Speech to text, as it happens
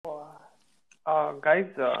Guys,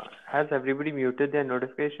 has everybody muted their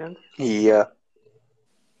notifications? Yeah,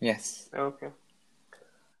 Yes. Okay.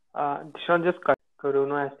 Sean just cut.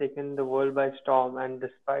 Corona has taken the world by storm, and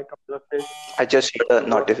despite all of this, I just got a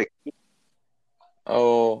notification.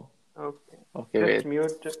 Oh, okay. okay, Just wait.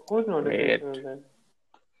 mute. Whose notification was Wait. that?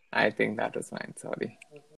 I think that was mine. Sorry.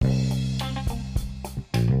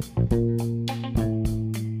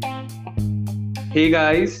 Hey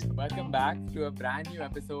guys, Welcome back to a brand new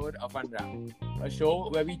episode of Unwrapped, a show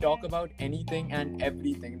where we talk about anything and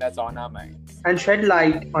everything that's on our minds. and shed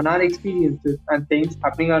light on our experiences and things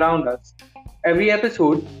happening around us. Every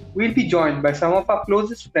episode, we'll be joined by some of our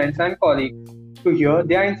closest friends and colleagues to hear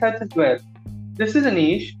their insights as well. This is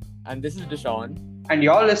Anish, And this is Deshaun. and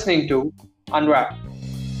you're listening to Unwrapped.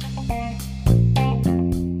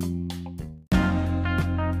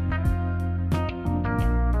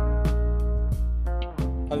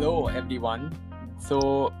 Hello, everyone.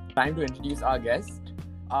 So, time to introduce our guest.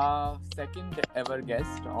 Our second ever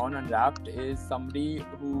guest on Unwrapped is somebody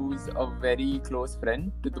who's a very close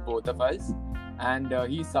friend to the both of us. And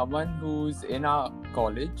he's someone who's in our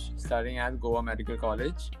college, studying at Goa Medical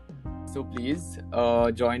College. So, please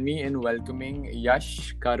join me in welcoming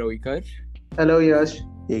Yash Karoikar. Hello, Yash.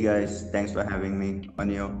 Hey guys, thanks for having me on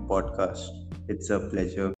your podcast. It's a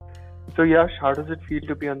pleasure. So, Yash, how does it feel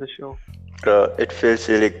to be on the show? It feels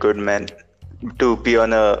really good, man, to be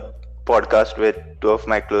on a podcast with two of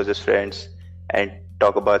my closest friends and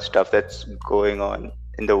talk about stuff that's going on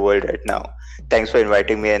in the world right now. Thanks for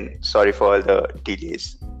inviting me and sorry for all the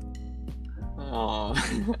delays.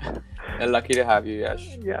 We're lucky to have you,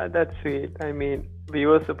 Yash. Yeah, that's sweet. I mean, we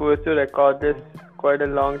were supposed to record this quite a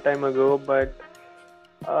long time ago, but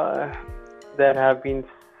there have been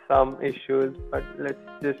some issues. But let's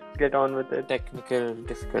just get on with it. Technical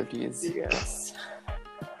difficulties. Yes.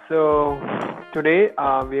 So today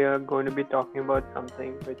we are going to be talking about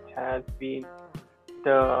something which has been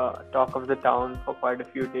the talk of the town for quite a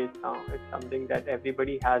few days now. It's something that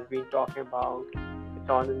everybody has been talking about. It's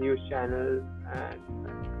on the news channels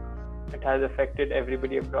and it has affected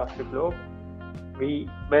everybody across the globe. We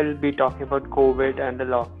will be talking about COVID and the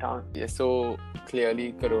lockdown. Yeah, so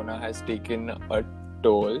clearly Corona has taken a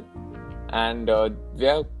toll and we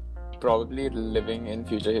are probably living in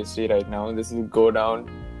future history right now. This will go down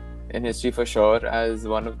in history for sure as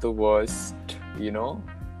one of the worst,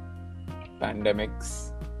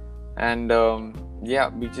 pandemics. And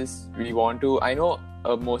we want to, I know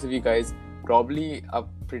most of you guys probably are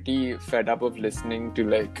pretty fed up of listening to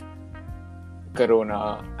like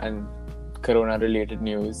Corona and Corona related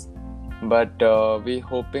news, but we're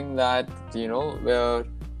hoping that we're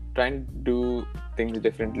trying to do things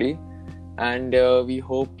differently, and we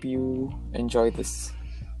hope you enjoy this.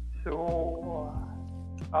 So,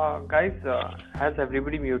 guys, has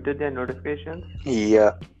everybody muted their notifications?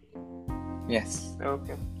 Yeah, Yes.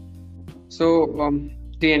 Okay. So,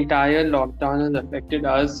 the entire lockdown has affected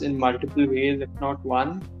us in multiple ways, if not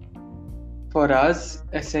one. For us,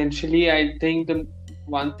 essentially, I think the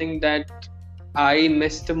one thing that I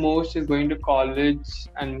miss the most is going to college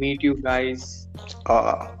and meet you guys.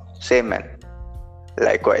 same man.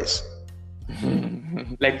 Likewise.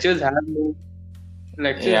 Lectures have moved,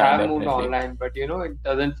 Yeah, moved definitely. online, but it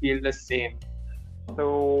doesn't feel the same.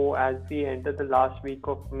 So, as we enter the last week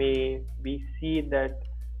of May, we see that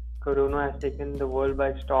Corona has taken the world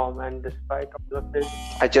by storm, and despite all of this,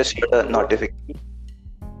 I just got a notification.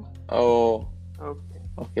 Oh, okay,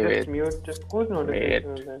 okay, just wait. mute. Whose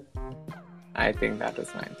notification was that? I think that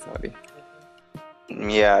was mine. Sorry.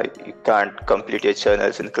 Yeah, you can't complete your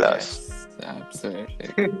journals in class. Yes,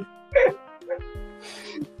 absolutely.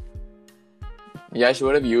 Yash,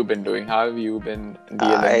 what have you been doing? How have you been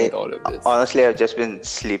dealing with all of this? Honestly, I've just been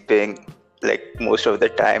sleeping like most of the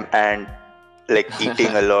time and like eating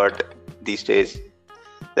a lot these days.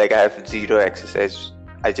 Like I have zero exercise.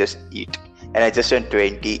 I just eat. And I just turned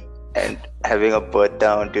 20 and having a birth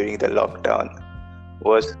down during the lockdown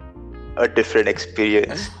was a different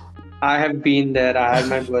experience. I have been there. I had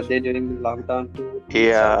my birthday during the lockdown too.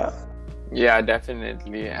 Yeah. Yeah,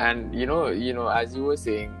 definitely. And as you were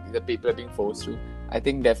saying, the people are being forced to. I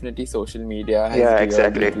think definitely social media has Yeah, really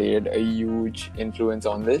exactly. played a huge influence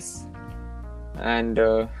on this. And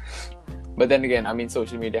but then again, I mean,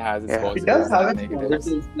 social media has its Yeah. It positives does have and its negatives.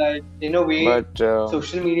 positives. Like in a way, But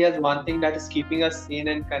social media is one thing that is keeping us sane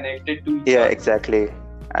and connected to each Yeah, other. exactly.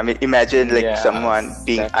 I mean, imagine like Yeah, someone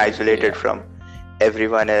being definitely, isolated yeah. from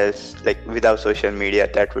everyone else, like without social media.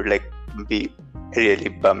 That would like be really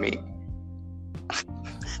bummy.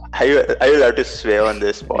 Are you allowed to swear on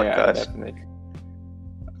this yeah, podcast? definitely.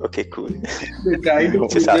 Okay, cool. We try to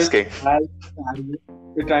Just keep it asking. as standard.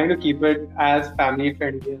 We're trying to keep it as family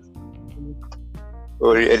friendly as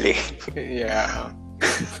Oh, really? Yeah.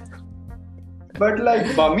 But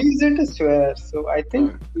like, bummy isn't a swear, so I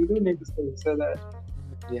think we don't need to censor that.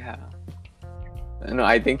 Yeah. No,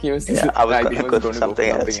 I think he was. Yeah, I was think gonna he go was for going to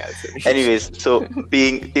something go for else. something else. Anyways, so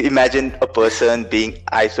imagine a person being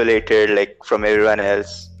isolated like from everyone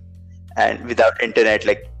else and without internet,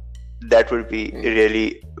 like that would be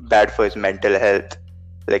really bad for his mental health.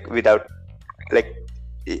 Like without, like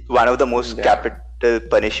one of the most Yeah. capital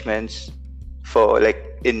punishments for like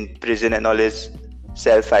in prison and all is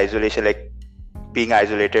self-isolation, like being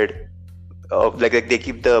isolated. Like they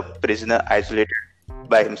keep the prisoner isolated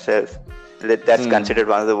by himself. That's considered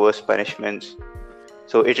one of the worst punishments.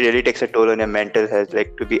 So it really takes a toll on your mental health,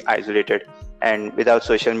 like to be isolated. And without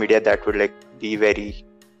social media, that would like be very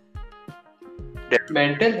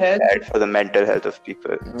Mental health. bad for the mental health of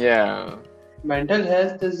people. Yeah. Mental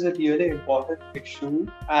health is a really important issue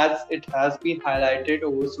as it has been highlighted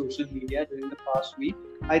over social media during the past week.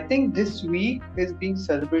 I think this week is being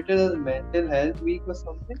celebrated as Mental Health Week or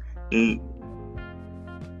something. Mm.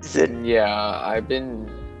 Is it? Yeah. I've been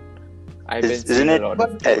Isn't seeing a it lot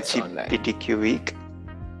of posts online. LGBTQ week?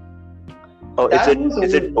 Or That is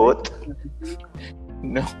was it both?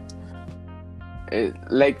 No.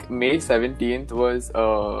 Like May 17th was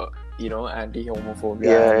anti-homophobia,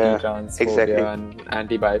 Yeah, yeah, anti-transphobia, exactly. and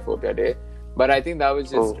anti-biphobia day. But I think that was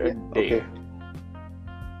just a day. Okay.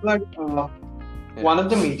 But one of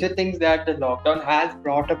the major things that the lockdown has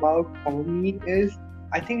brought about for me is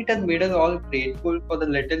I think it has made us all grateful for the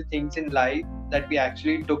little things in life that we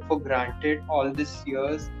actually took for granted all these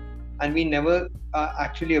years, and we never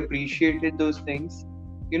actually appreciated those things.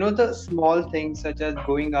 You know, the small things such as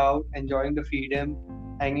going out, enjoying the freedom,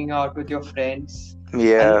 hanging out with your friends,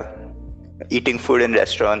 Yeah. Eating food in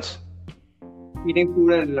restaurants. eating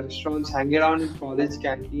food in restaurants, hanging around in college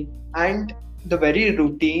canteen, and the very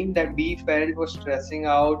routine that we felt was stressing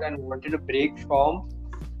out and wanted a break from.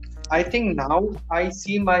 I think now I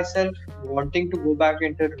see myself wanting to go back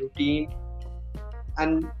into routine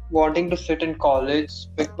and wanting to sit in college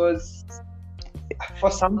because for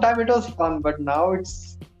some time it was fun, but now I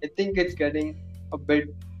think it's getting a bit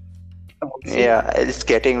toxic. Yeah, it's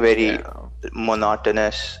getting very Yeah.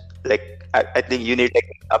 monotonous. Like I think you need like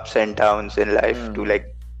ups and downs in life to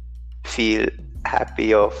like feel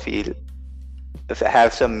happy or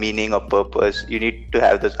have some meaning or purpose. You need to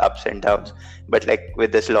have those ups and downs. But like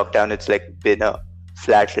with this lockdown, it's like been a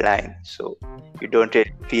flat line. So you don't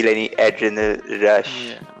really feel any adrenaline rush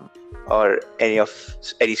Yeah. or any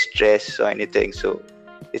stress or anything. So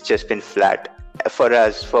it's just been flat for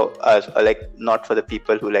us, or like not for the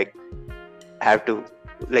people who like have to,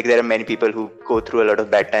 like there are many people who go through a lot of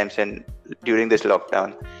bad times and during this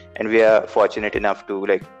lockdown, and we are fortunate enough to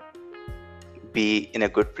like be in a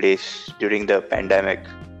good place during the pandemic.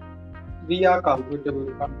 We are comfortable.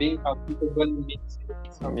 Being comfortable means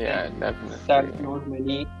something Yeah, that definitely. not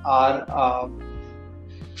many are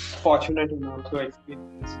fortunate enough to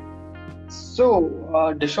experience. So,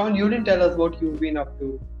 Deshaun, you didn't tell us what you've been up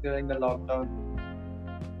to during the lockdown.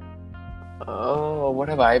 Oh, what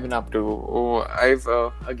have I been up to? Oh, I've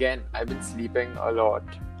been sleeping a lot.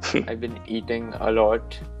 I've been eating a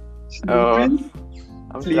lot. Sleeping,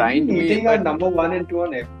 I'm trying to be, eating are but number 1 and 2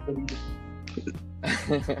 on everything.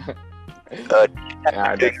 Yeah, Doing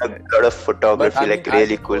a definitely. lot of photography, But I like mean, I really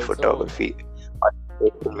think cool also- photography on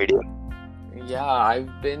social media. Yeah,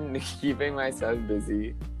 I've been keeping myself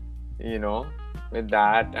busy, with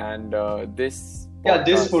that, and this. Yeah,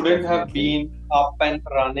 this podcast wouldn't have definitely- been up and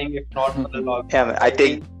running if not for the lockdown. Yeah, man, I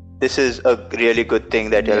think this is a really good thing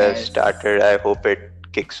that you have Yes. started. I hope it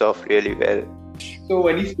kicks off really well. So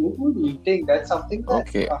when you spoke about eating, that's something that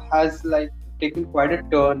Okay. has like taken quite a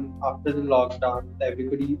turn after the lockdown.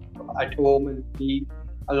 Everybody at home and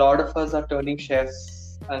a lot of us are turning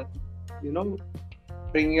chefs and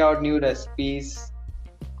bringing out new recipes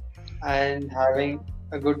and having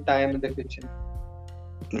a good time in the kitchen.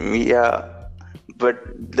 Yeah, but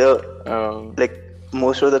like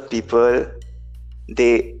most of the people,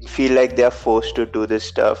 they feel like they are forced to do this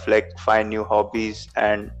stuff, like find new hobbies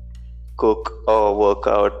and cook or work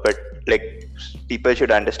out. But like people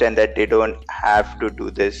should understand that they don't have to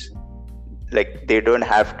do this. Like they don't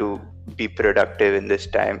have to be productive in this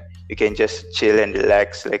time. You can just chill and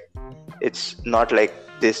relax. Like it's not like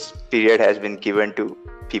this period has been given to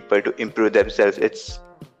people to improve themselves. It's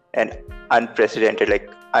an unprecedented, like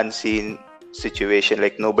unseen situation.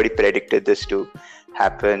 Like nobody predicted this to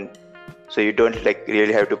happen. So you don't like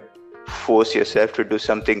really have to force yourself to do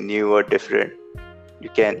something new or different. You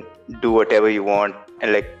can do whatever you want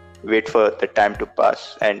and like wait for the time to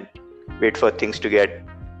pass and wait for things to get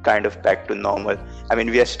kind of back to normal. I mean,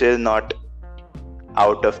 we are still not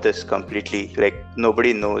out of this completely. Like,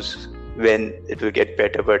 nobody knows when it will get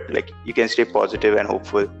better, but like, you can stay positive and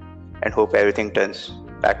hopeful and hope everything turns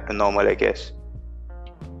back to normal, I guess.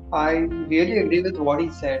 I really agree with what he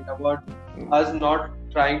said about us not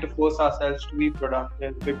trying to force ourselves to be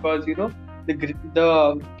productive, because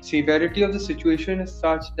the severity of the situation is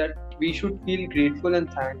such that we should feel grateful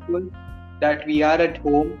and thankful that we are at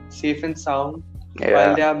home, safe and sound,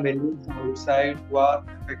 while there are millions outside who are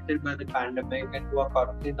affected by the pandemic and who are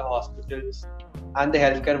currently in the hospitals, and the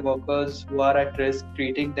healthcare workers who are at risk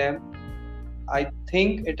treating them. I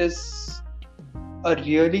think it is a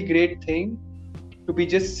really great thing to be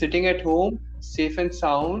just sitting at home, safe and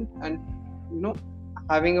sound, and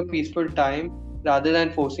having a peaceful time, rather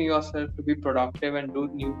than forcing yourself to be productive and do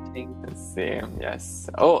new things. Same, yes.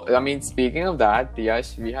 Oh, I mean, speaking of that,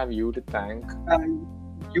 Yash, we have you to thank.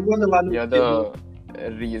 You were the one who You're the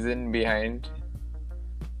reason behind.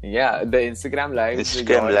 Yeah, the Instagram lives.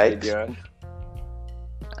 Instagram lives.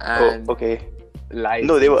 And okay. Lives.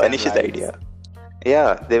 No, they were Instagram Anish's lives. idea.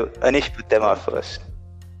 Yeah, Anish put them out first.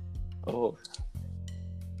 Oh.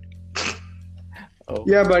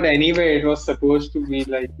 Yeah, but anyway, it was supposed to be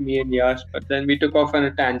like me and Yash, but then we took off on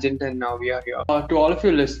a tangent and now we are here. To all of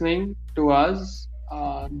you listening to us,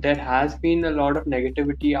 there has been a lot of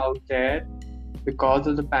negativity out there because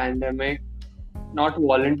of the pandemic. Not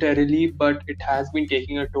voluntarily, but it has been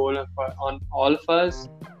taking a toll on all of us.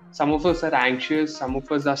 Some of us are anxious, some of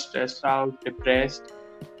us are stressed out, depressed.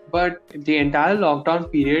 But the entire lockdown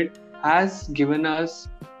period has given us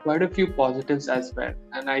quite a few positives as well.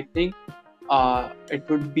 And I think it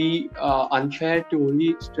would be unfair to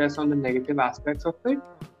only stress on the negative aspects of it.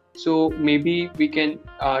 So maybe we can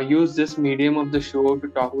use this medium of the show to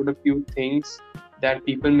talk about a few things that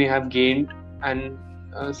people may have gained, and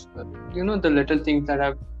the little things that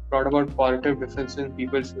have brought about positive difference in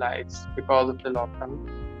people's lives because of the lockdown.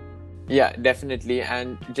 Yeah, definitely.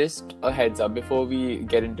 And just a heads up before we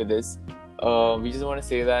get into this, we just want to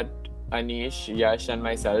say that Anish, Yash, and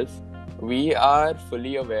myself, we are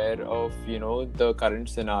fully aware of the current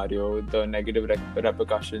scenario, the negative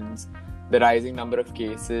repercussions, the rising number of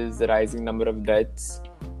cases, the rising number of deaths.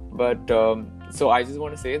 But so I just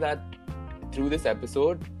want to say that through this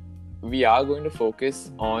episode, we are going to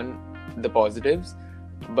focus on the positives,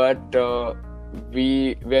 but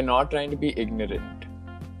we're not trying to be ignorant.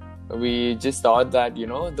 We just thought that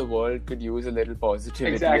the world could use a little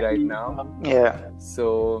positivity right now. Yeah.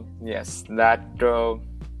 So yes, that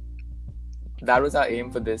was our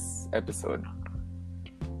aim for this episode.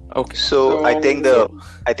 Okay. So I think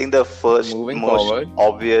the first Moving most forward.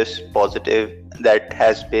 obvious positive that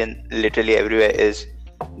has been literally everywhere is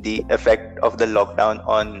the effect of the lockdown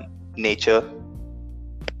on nature.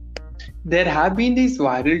 There have been these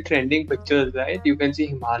viral trending pictures, right? You can see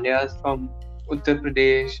Himalayas from Uttar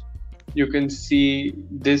Pradesh. You can see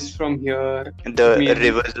this from here. The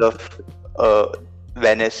rivers of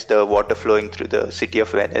Venice, the water flowing through the city of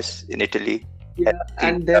Venice in Italy. Yeah,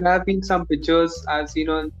 and there have been some pictures I've seen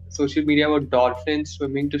on social media about dolphins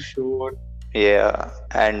swimming to shore. Yeah,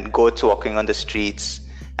 and goats walking on the streets,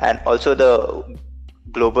 and also the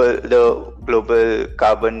global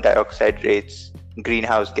carbon dioxide rates,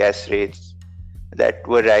 greenhouse gas rates that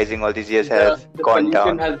were rising all these years have The gone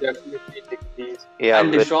pollution down. has definitely decreased. Yeah,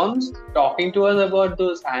 And but Deshaun's talking to us about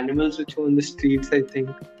those animals which were on the streets, I think.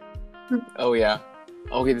 Oh yeah.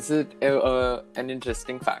 Okay, this is an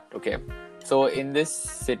interesting fact. Okay, so in this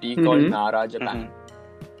city called Nara, Japan.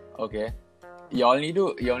 Okay, y'all need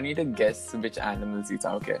to guess which animals these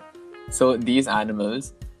are. Okay, so these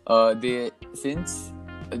animals, since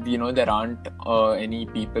there aren't any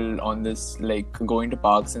people on this like going to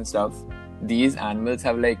parks and stuff, these animals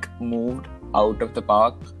have like moved out of the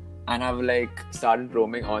park and have like started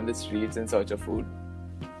roaming on the streets in search of food.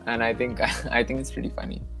 And I think it's pretty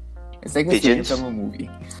funny. It's like a scene Pigeons? from a movie.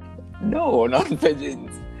 No, not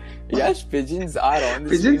pigeons. Yes, pigeons are on the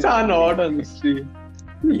Pigeons street. are not on the street.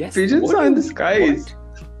 Yes, Pigeons what are in do the you- skies.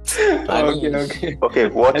 I mean- Okay. okay,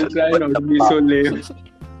 what's I'll try not to be so lame.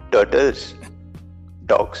 turtles,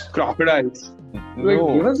 dogs? Crocodiles. Wait,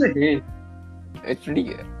 No, give us a hint. it's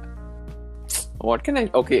pretty. What can I?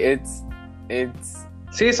 Okay, it's.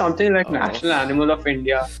 Say something like Oh. national animal of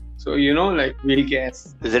India. So, like, we'll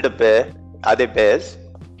guess. Is it a bear? Are they bears?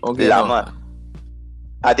 Okay, Llama.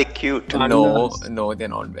 Are they cute? No, they're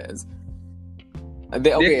not bears.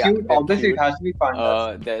 They're cute. they're Obviously, cute. it has to be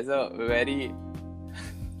pandas. There's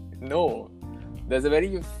a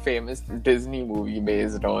very famous Disney movie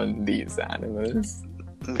based on these animals.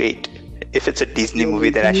 Wait, if it's a Disney movie,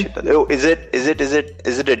 then I should know. Oh, is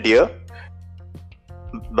it a deer?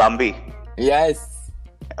 Bambi. Yes.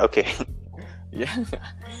 Okay. Yeah.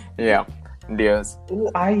 Yeah. Deers. Oh,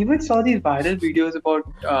 I even saw these viral videos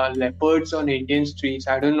about leopards on Indian streets.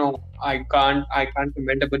 I don't know. I can't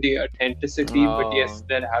comment about the authenticity, but yes,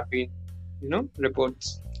 there have been,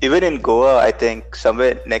 reports. Even in Goa, I think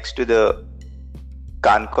somewhere next to the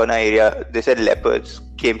Kankona area, they said leopards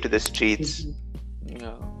came to the streets.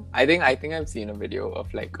 Yeah. I think I've seen a video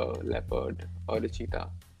of like a leopard or a cheetah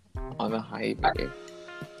on a highway.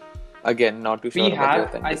 Again, not too sure We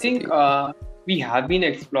about the have, I think, authenticity. we have been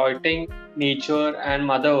exploiting nature and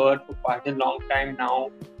Mother Earth for quite a long time now,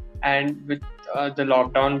 and with the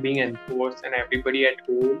lockdown being enforced and everybody at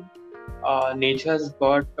home, nature has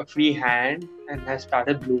got a free hand and has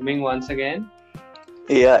started blooming once again.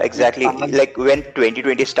 Yeah, exactly. Plants. Like when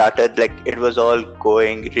 2020 started, like it was all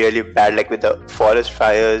going really bad, like with the forest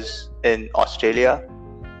fires in Australia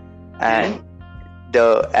and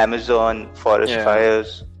the Amazon forest Yeah.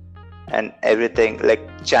 fires and everything. Like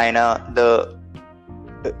China, the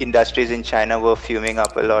industries in China were fuming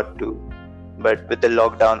up a lot too. But with the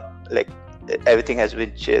lockdown, like everything has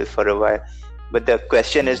been chill for a while. But the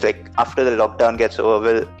question is, like, after the lockdown gets over,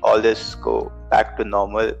 will all this go back to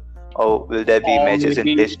normal, or will there be Or measures in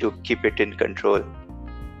maybe- place to keep it in control?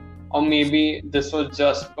 Or maybe this was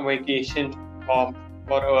just a vacation for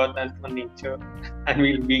Earth and for nature, and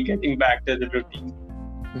we'll be getting back to the routine.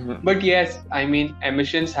 But yes, I mean,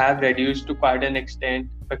 emissions have reduced to quite an extent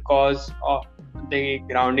because of the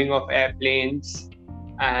grounding of airplanes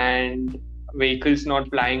and vehicles not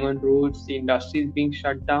flying on roads, the industries being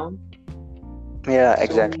shut down. Yeah, So,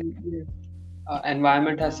 exactly.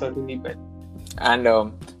 environment has certainly been. And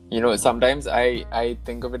sometimes I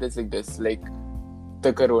think of it as like this, like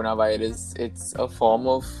the coronavirus, it's a form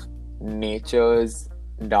of nature's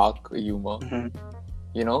dark humor. Mhm.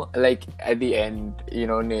 Like at the end,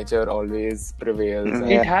 nature always prevails. Mhm.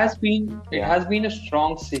 and- It has been Yeah. a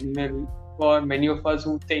strong signal for many of us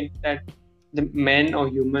who think that the men or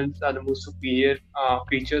humans are the most superior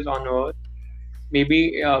creatures on Earth.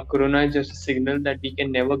 Maybe Corona is just a signal that we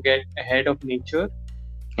can never get ahead of nature.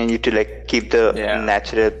 You need to like keep the Yeah.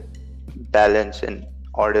 natural balance in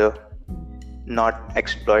order, not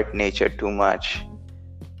exploit nature too much.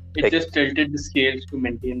 It Like- just tilted the scales to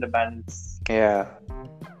maintain the balance. Yeah.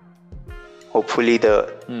 Hopefully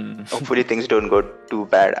things don't go too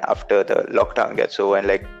bad after the lockdown gets over and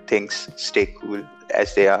like things stay cool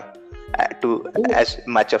as they are to as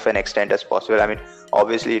much of an extent as possible. I mean,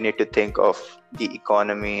 obviously you need to think of the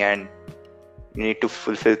economy and you need to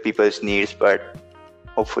fulfill people's needs, but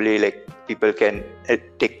hopefully like people can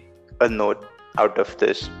take a note out of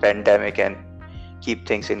this pandemic and keep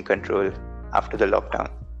things in control after the lockdown.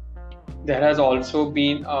 There has also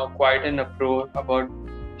been quite an uproar about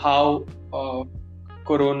how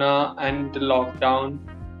Corona and the lockdown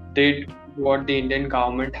did what the Indian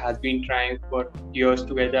government has been trying for years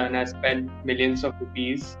together and has spent millions of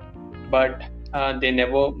rupees, but they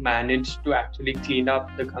never managed to actually clean up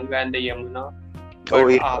the Ganga and the Yamuna. But Oh,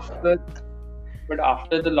 yeah.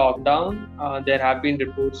 after the lockdown, there have been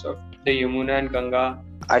reports of the Yamuna and Ganga.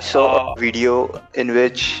 I saw a video in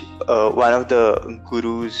which one of the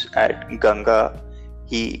gurus at Ganga,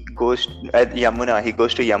 he goes to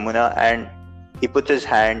Yamuna and he puts his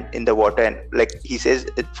hand in the water and like he says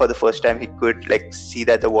for the first time he could like see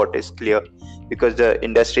that the water is clear because the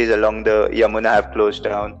industries along the Yamuna have closed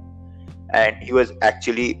down, and he was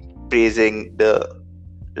actually praising the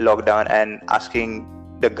lockdown and asking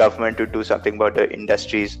the government to do something about the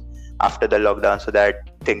industries after the lockdown so that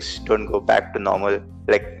things don't go back to normal,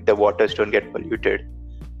 like the waters don't get polluted.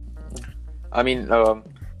 I mean,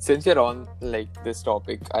 since you're on like this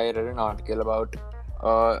topic, I read an article about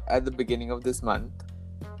at the beginning of this month,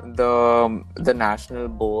 the National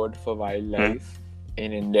Board for Wildlife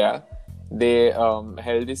in India, they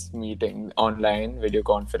held this meeting online video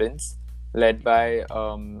conference led by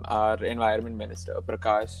our Environment Minister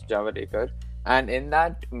Prakash Javadekar, and in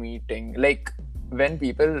that meeting, like when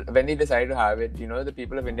they decided to have it, the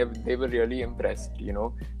people of India, they were really impressed,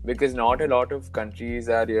 because not a lot of countries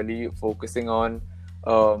are really focusing on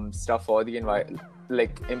stuff for the environment,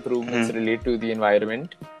 like improvements related to the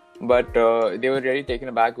environment. But they were really taken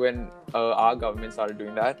aback when our government started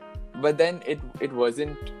doing that. But then it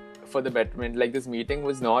wasn't for the betterment. Like this meeting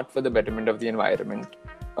was not for the betterment of the environment.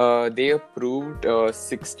 They approved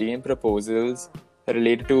 16 proposals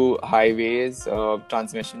related to highways,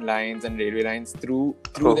 transmission lines, and railway lines through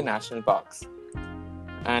the national parks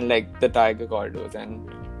and like the tiger corridors. And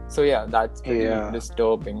so yeah, that's pretty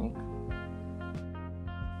disturbing.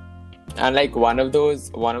 And like one of those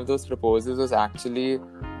proposals was actually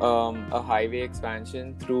a highway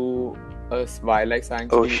expansion through a wildlife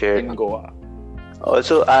sanctuary shit. in Goa.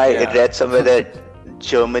 Also, I Yeah. read somewhere that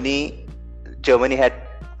Germany had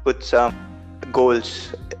put some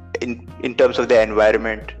goals in terms of the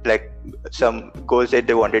environment, like some goals that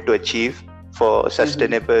they wanted to achieve for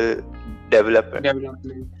sustainable development.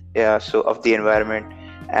 Yeah, so of the environment,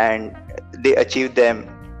 and they achieved them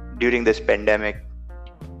during this pandemic.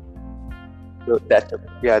 So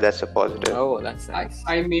that's a positive. Oh, that's nice.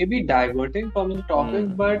 I may be diverting from the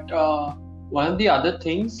topic, but one of the other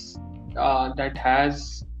things that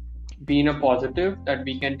has been a positive that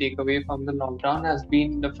we can take away from the lockdown has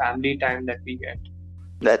been the family time that we get.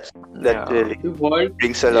 That Yeah. really The world,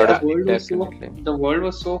 brings a lot the of Definitely. world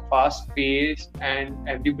was so fast paced and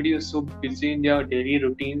everybody was so busy in their daily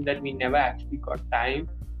routines that we never actually got time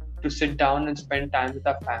to sit down and spend time with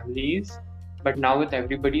our families. But now with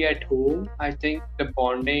everybody at home, I think the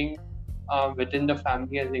bonding within the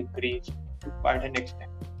family has increased to quite an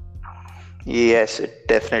extent. Yes, it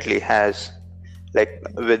definitely has. Like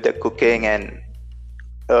with the cooking and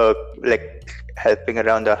like helping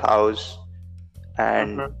around the house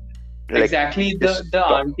and like Exactly, just the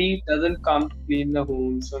auntie doesn't come to clean the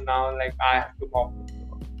home, so now like I have to mop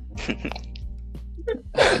it.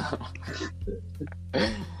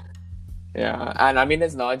 Yeah, and I mean,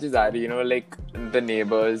 it's not just that, like the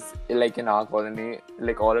neighbors, like in our colony,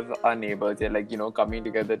 like all of our neighbors, they're like, coming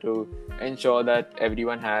together to ensure that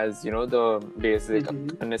everyone has, the basic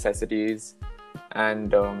necessities,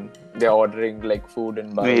 and they're ordering like food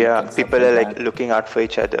and bulk. yeah, and stuff people are like that. looking out for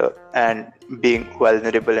each other and being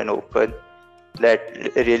vulnerable and open. That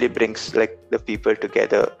really brings like the people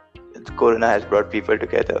together. Corona has brought people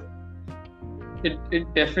together. It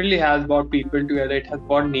definitely has brought people together. It has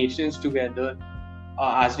brought nations together.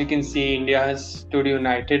 As we can see, India has stood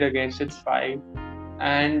united against its fight.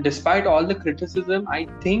 And despite all the criticism, I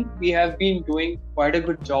think we have been doing quite a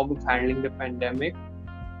good job of handling the pandemic.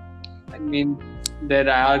 I mean, there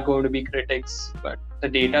are going to be critics, but the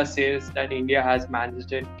data says that India has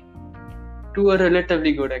managed it to a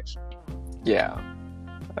relatively good extent. Yeah,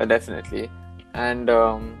 definitely. And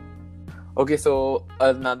okay, so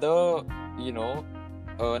another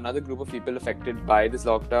group of people affected by this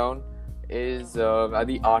lockdown are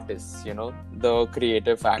the artists, the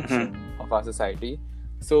creative faction of our society.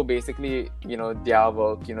 So basically, their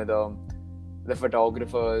work, the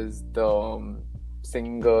photographers, the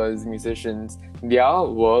singers, musicians, their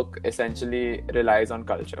work essentially relies on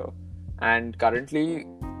culture. And currently,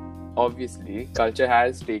 obviously, culture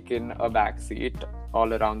has taken a backseat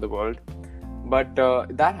all around the world. But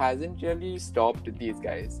that hasn't really stopped these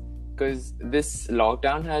guys, because this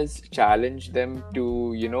lockdown has challenged them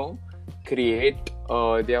to, create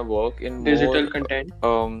their work in Digital more content.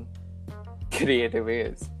 creative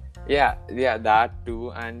ways. Yeah, that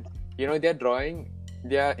too. And they're drawing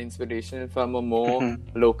their inspiration from a more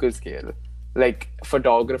local scale. Like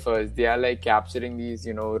photographers, they are like capturing these,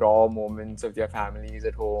 raw moments of their families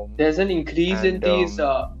at home. There's an increase in And, these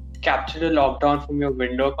capture a lockdown from your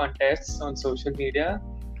window contests on social media.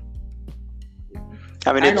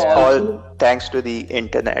 I mean, And it's also- all thanks to the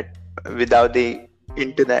internet. Without the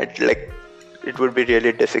internet, like it would be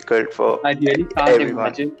really difficult for I really can't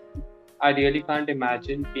everyone.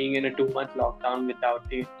 imagine being in a 2-month lockdown without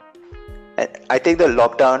it. I think the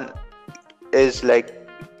lockdown is like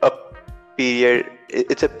a period.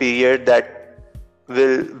 It's a period that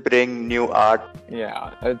will bring new art.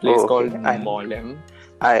 Yeah, a place Oh, called okay. Mollem.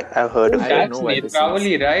 I've heard of I it. don't That's know where this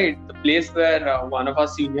Netravali, right? The place where one of our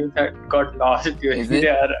seniors had got lost during Is it?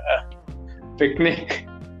 their picnic.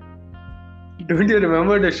 Don't you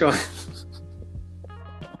remember the show?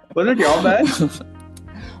 Was it your batch?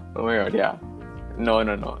 Oh my god, yeah. No.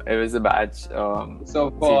 It was a batch.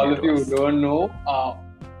 So for all of you senior who don't know,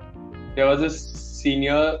 there was a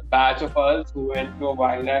senior batch of us who went to a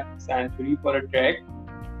wildlife sanctuary for a trek,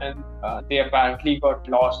 and they apparently got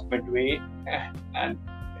lost midway, and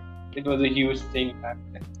it was a huge thing back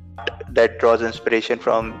then. That draws inspiration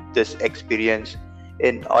from this experience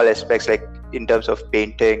in all aspects, like in terms of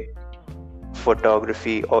painting,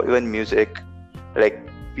 photography, or even music. Like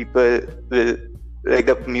people will like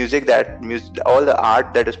all the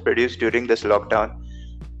art that is produced during this lockdown.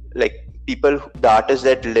 Like the artists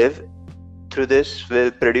that live through this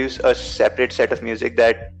will produce a separate set of music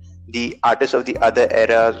that the artists of the other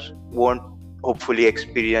eras won't hopefully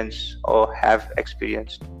experience or have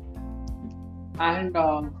experienced. And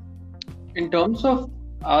in terms of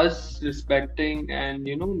us respecting and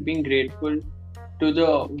being grateful to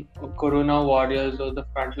the corona warriors or the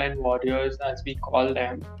frontline warriors as we call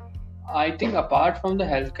them, I think apart from the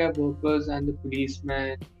healthcare workers and the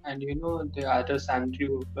policemen and the other sanitary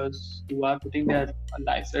workers who are putting their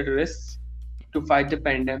lives at risk, to fight the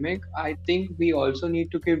pandemic, I think we also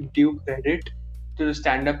need to give due credit to the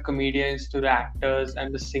stand-up comedians, to the actors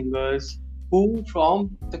and the singers who,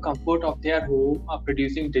 from the comfort of their home, are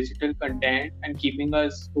producing digital content and keeping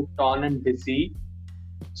us hooked on and busy.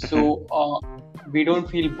 So we don't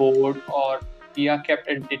feel bored, or we are kept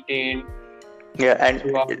entertained Yeah, and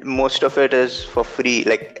throughout. most of it is for free,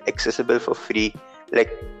 like accessible for free.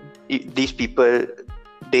 Like these people,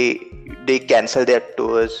 they cancel their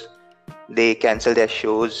tours, they cancel their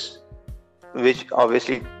shows, which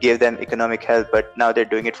obviously gave them economic help, but now they're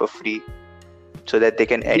doing it for free so that they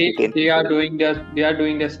can They, entertain they are people.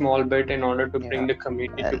 doing their small bit in order to bring Yeah. the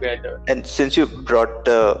community And together. and since you brought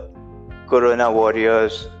the Corona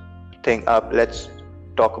Warriors thing up, let's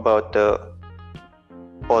talk about the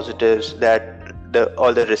positives, that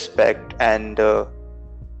all the respect and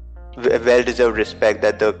well-deserved respect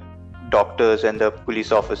that the doctors and the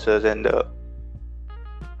police officers and the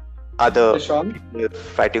other Sean? people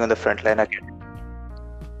fighting on the front line are getting.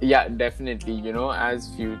 Yeah, definitely. You know, as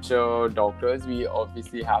future doctors, we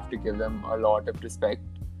obviously have to give them a lot of respect.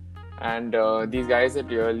 And these guys are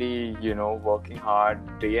really, working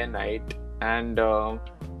hard day and night. And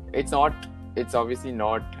it's obviously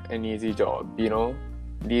not an easy job.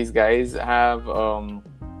 These guys have,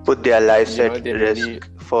 Put their lives at they risk really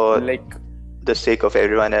for like, the sake of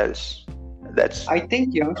everyone else. That's I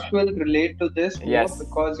think Yash will relate to this more yes.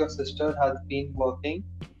 because your sister has been working.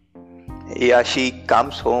 Yeah, she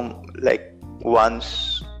comes home like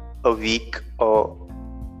once a week or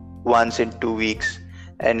once in 2 weeks,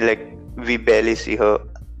 and like we barely see her.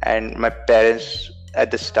 And my parents at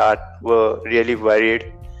the start were really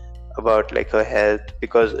worried about like her health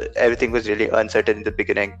because everything was really uncertain in the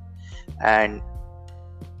beginning, and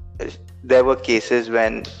there were cases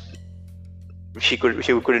when she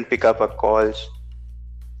couldn't pick up our calls,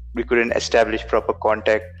 we couldn't establish proper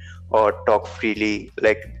contact or talk freely.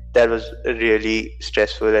 Like that was really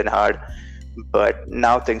stressful and hard, but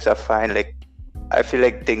now things are fine. Like I feel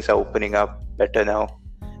like things are opening up better now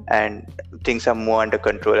and things are more under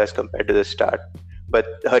control as compared to the start, but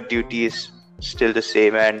her duty is still the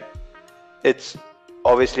same, and it's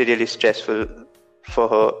obviously really stressful for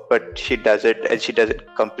her, but she does it and she doesn't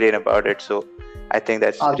complain about it. So I think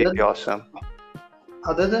that's Other really awesome.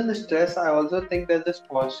 other than the stress, I also think there's this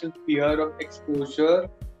constant fear of exposure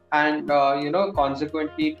and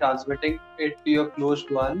consequently transmitting it to your close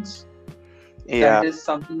ones. Yeah, That is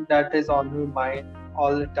something that is on her mind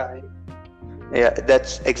all the time. yeah,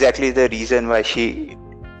 that's exactly the reason why she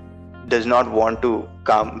does not want to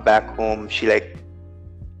come back home. She really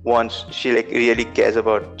cares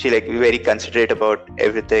about, she like very considerate about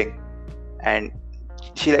everything, and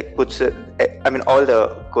she like puts it, I mean all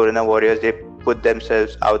the Corona warriors, they put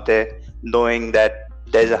themselves out there knowing that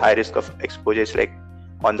there's a high risk of exposure. It's like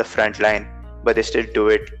on the front line, but they still do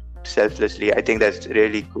it selflessly. I think that's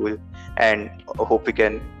really cool, and I hope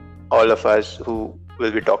all of us who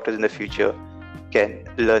will be doctors in the future can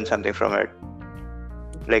learn something from it,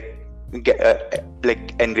 like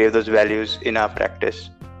engrave those values in our practice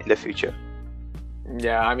in the future.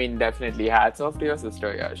 Yeah, I mean, definitely. Hats off to your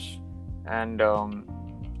sister, Yash. And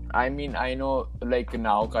I mean, I know, like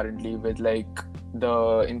now currently with like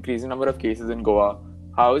the increasing number of cases in Goa,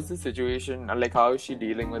 how is the situation? Like, how is she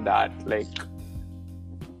dealing with that? Like,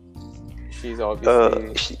 she's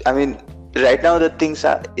obviously. I mean, right now I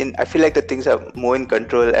feel like the things are more in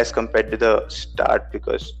control as compared to the start,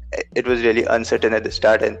 because it was really uncertain at the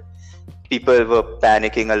start and people were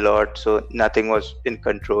panicking a lot, so nothing was in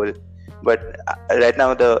control. But right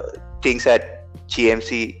now the things at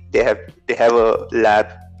GMC, they have a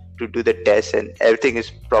lab to do the tests, and everything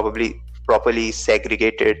is probably properly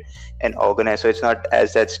segregated and organized, so it's not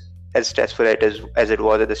as stressful as it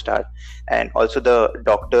was at the start. And also the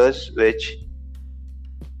doctors, which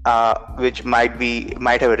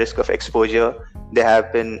might have a risk of exposure, they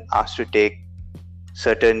have been asked to take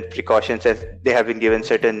certain precautions, and they have been given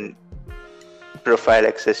certain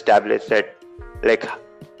prophylaxis tablets that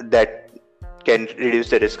can reduce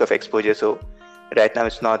the risk of exposure. So right now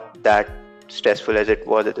it's not that stressful as it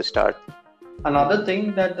was at the start. Another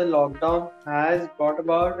thing that the lockdown has brought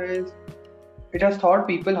about is it has taught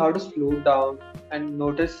people how to slow down and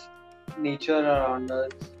notice nature around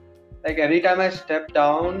us. Like every time I step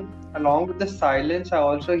down, along with the silence, I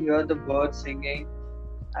also hear the birds singing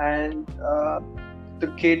and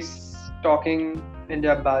the kids talking in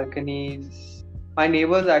their balconies. My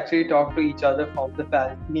neighbors actually talk to each other from the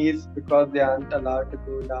balconies because they aren't allowed to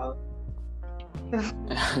go down.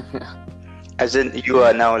 As in, you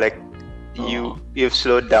are now like you've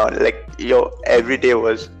slowed down. Like your every day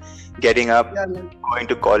was getting up, Yeah, going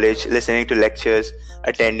to college, listening to lectures,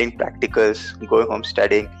 attending practicals, going home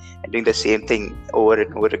studying, and doing the same thing over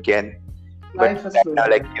and over again. But life has right slowed now,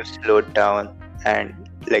 like down. you've slowed down, and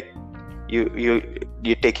like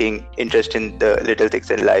you're taking interest in the little things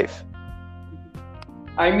in life.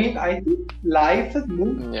 I mean, I think life has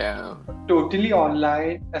moved Yeah. totally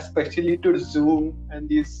online, especially to Zoom and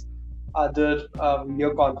these other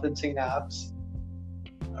video conferencing apps.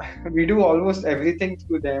 We do almost everything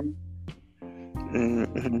through them.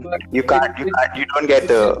 Mhm. But You don't get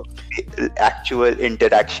the actual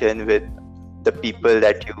interaction with the people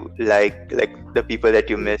that you like the people that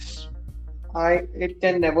you miss. it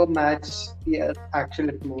can never match the actual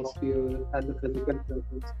atmosphere and the physical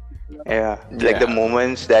presence. Yeah, like the Yeah.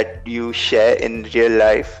 moments that you share in real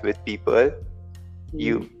life with people,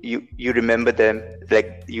 you remember them,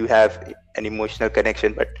 like you have an emotional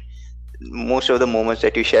connection. But most of the moments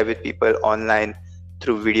that you share with people online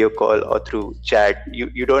through video call or through chat,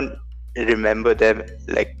 you don't remember them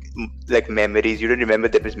like memories. You don't remember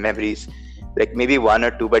them as memories, like maybe one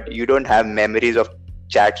or two, but you don't have memories of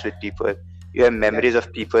chats with people. You have memories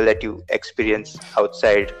of people that you experience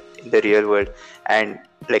outside in the real world. And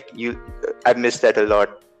like I miss that a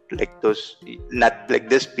lot. Like those, not like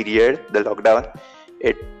this period, the lockdown,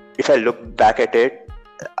 it if I look back at it,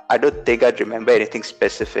 I don't think I'd remember anything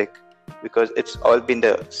specific, because it's all been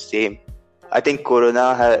the same. I think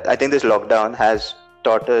I think this lockdown has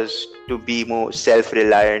taught us to be more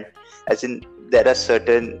self-reliant. As in, there are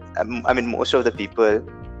certain, I mean, most of the people,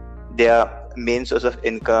 their main source of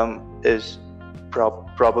income is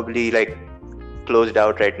probably like closed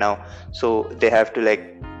out right now. So they have to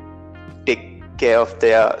like take care of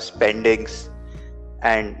their spendings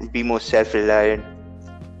and be more self-reliant.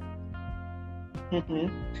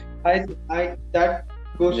 I that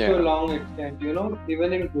goes to Yeah. a long extent.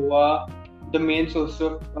 Even in Goa, the main source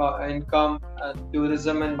of income,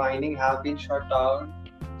 tourism and mining have been shut down.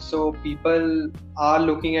 So people are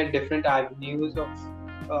looking at different avenues of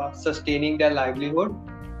sustaining their livelihood,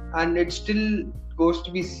 and it still goes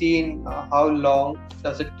to be seen how long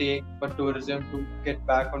does it take for tourism to get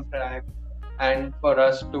back on track, and for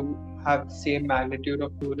us to have the same magnitude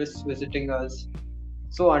of tourists visiting us.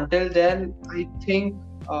 So until then, I think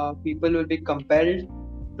people will be compelled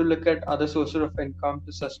to look at other sources of income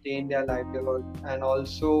to sustain their livelihood, and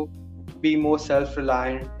also be more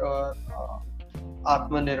self-reliant or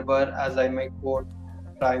Atmanirbhar, as I might quote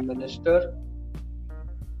Prime Minister.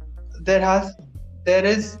 There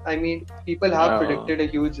is, I mean, people have predicted a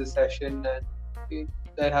huge recession, and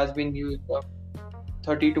there has been news of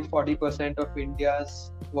 30 to 40% of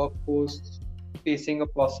India's workforce facing a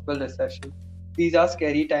possible recession. These are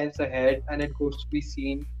scary times ahead, and it goes to be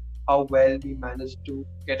seen how well we manage to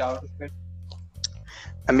get out of it.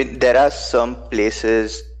 I mean, there are some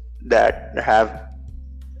places that have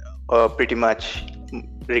pretty much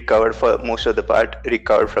recovered for most of the part,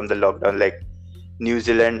 recovered from the lockdown. Like New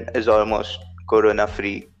Zealand is almost corona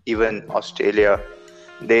free. Even Australia,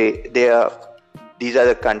 they are. These are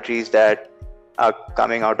the countries that are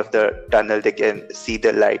coming out of the tunnel. They can see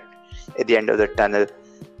the light at the end of the tunnel.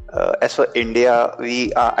 As for India,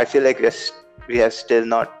 I feel like we have still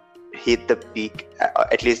not hit the peak.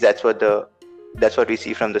 At least that's what we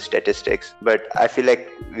see from the statistics. But I feel like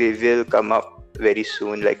we will come up very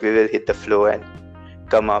soon. Like we will hit the floor and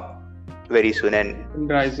come up very soon and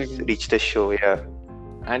Rise again. reach the show. Yeah.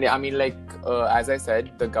 And I mean, like as I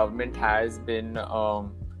said, the government has been,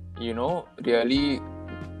 really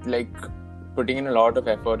like putting in a lot of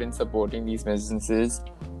effort in supporting these businesses.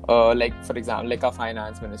 Like for example, like our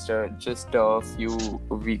finance minister just a few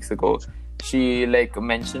weeks ago, she like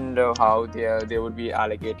mentioned how they would be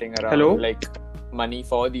allocating around like money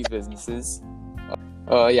for these businesses.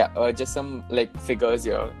 Just some like figures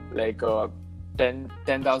here, like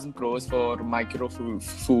 10,000 crores for micro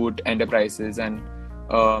food enterprises, and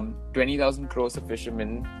 20,000 crores for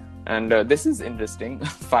fishermen, and this is interesting,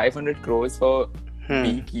 500 crores for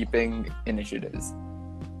beekeeping initiatives.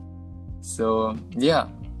 So yeah,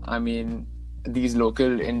 I mean, these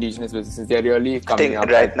local indigenous businesses, they're really coming up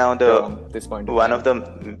right now. This point one of the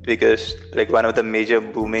biggest, like one of the major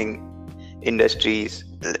booming industries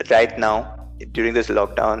right now during this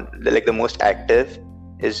lockdown, like the most active,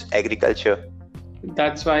 is agriculture.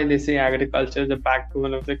 That's why they say agriculture is the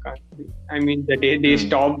backbone of the country. I mean, the day they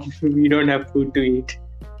stop, we don't have food to eat.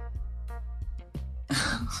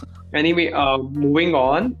 Anyway, moving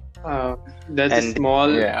on. There's a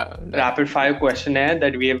small rapid fire questionnaire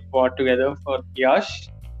that we have brought together for Yash.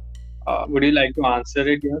 Would you like to answer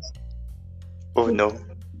it, Yash? Oh no.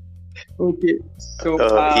 Okay, so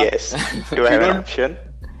yes. Do I have an option?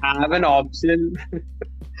 Have an option.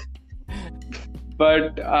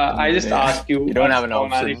 But I just ask you. You don't for have an option.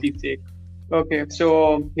 formality's sake. Okay, so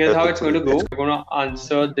here's how it's going to go. We're going to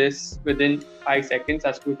answer this within 5 seconds,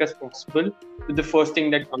 as quick as possible, with the first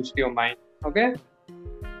thing that comes to your mind. Okay?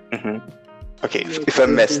 Okay, if I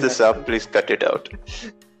mess this up, please cut it out.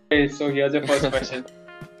 Okay, so here's the first question.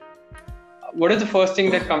 What is the first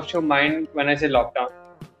thing that comes to your mind when I say lockdown?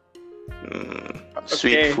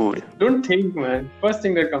 Sweet Okay. food. Don't think, man. First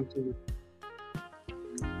thing that comes to me.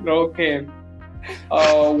 Okay.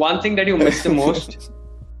 One thing that you miss the most?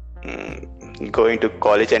 Going to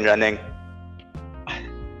college and running.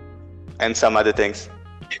 And some other things.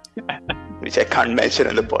 Which I can't mention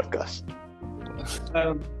on the podcast.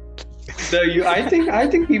 I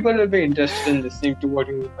think people will be interested in listening to what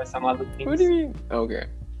you mean by some other things. What do you mean? Okay.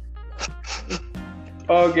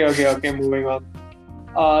 Okay. Moving on.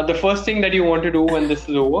 The first thing that you want to do when this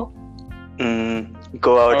is over?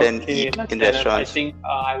 Go out and Okay, eat that's in fair enough. restaurants. I think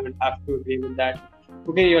I would have to agree with that.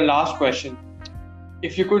 Okay, your last question.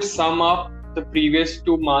 If you could sum up the previous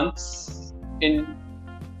 2 months in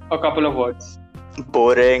a couple of words.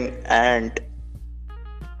 Boring and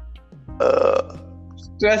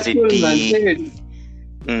Stressful, Pretty- man. Say it.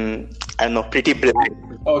 I don't know, pretty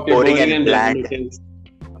bland. Okay, Boring and bland. bland. it is.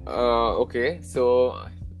 Okay, so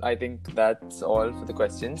I think that's all for the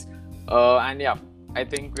questions. And yeah, I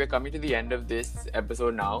think we're coming to the end of this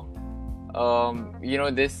episode now.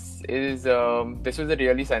 This was a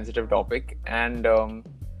really sensitive topic, and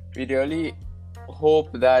we really hope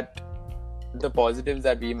that the positives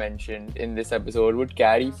that we mentioned in this episode would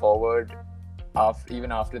carry forward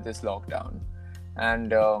even after this lockdown.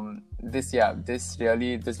 And this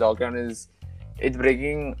lockdown it's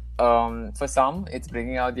bringing, for some it's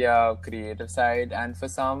bringing out their creative side, and for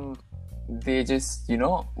some they just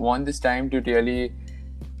want this time to really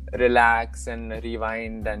relax and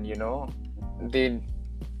rewind, and they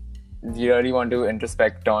really want to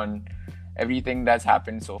introspect on everything that's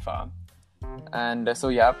happened so far. And so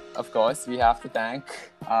of course we have to thank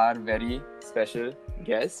our very special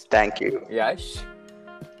guest, Thank you. Yash.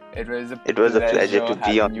 It was a pleasure to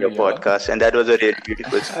be on having you your here. podcast, and that was a really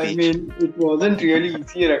beautiful I speech. mean, it wasn't really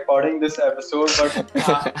easy recording this episode,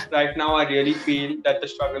 but right now I really feel that the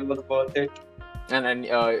struggle was worth it. And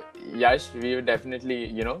Yash, we would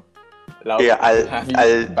definitely love Yeah, to have you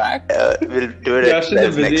I'll back. we'll do it Josh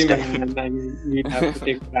is a next busy time. man. I mean, we'd have to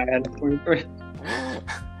take prior appointment.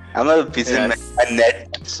 I'm a busy man. Yes. My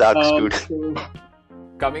net sucks, dude. So,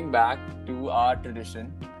 Coming back to our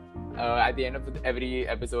tradition, at the end of every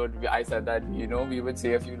episode, I said that we would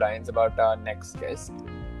say a few lines about our next guest.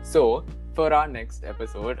 So for our next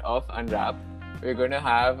episode of Unwrap, we're going to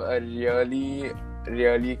have a really,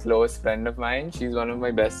 really close friend of mine. She's one of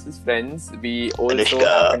my bestest friends. We also Anushka.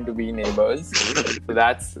 happen to be neighbors, so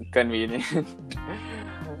that's convenient.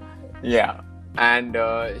 Yeah. And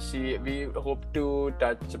we hope to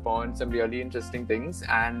touch upon some really interesting things,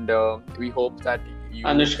 and we hope that you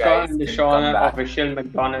Anushka guys and can Deshaun come are back official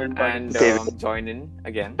McDonald's and buddies. join in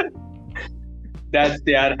again. That's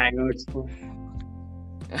their hangouts.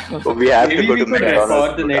 We have Maybe to go we to could McDonald's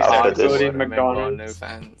record the next after episode this. in McDonald's.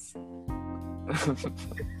 fans.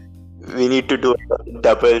 We need to do a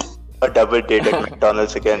double date at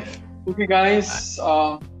McDonald's again. Okay, guys.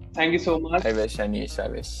 Thank you so much. I wish, Anish. I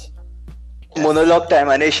wish. Monologue time,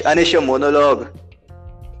 Anish, your monologue.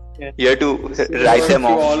 Yes. You have to write them To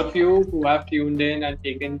off. all of you who have tuned in and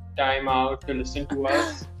taken time out to listen to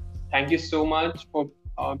us, thank you so much for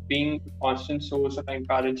being a constant source of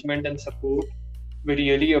encouragement and support. We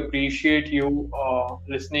really appreciate you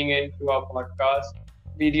listening in to our podcast.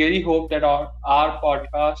 We really hope that our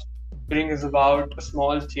podcast brings about a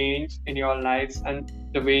small change in your lives and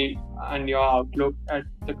the way and your outlook at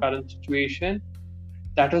the current situation.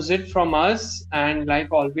 That was it from us, and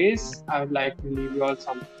like always, I would like to leave you all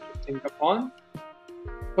something to think upon.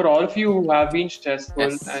 For all of you who have been stressful,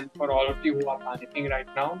 Yes. and for all of you who are panicking right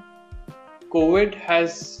now, COVID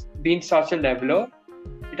has been such a leveler.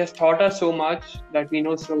 It has taught us so much that we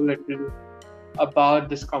know so little about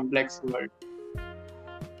this complex world.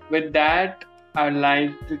 With that, I'd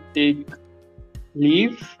like to take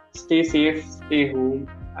leave. Stay safe, stay home,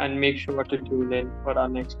 and make sure to tune in for our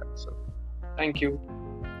next episode. Thank you.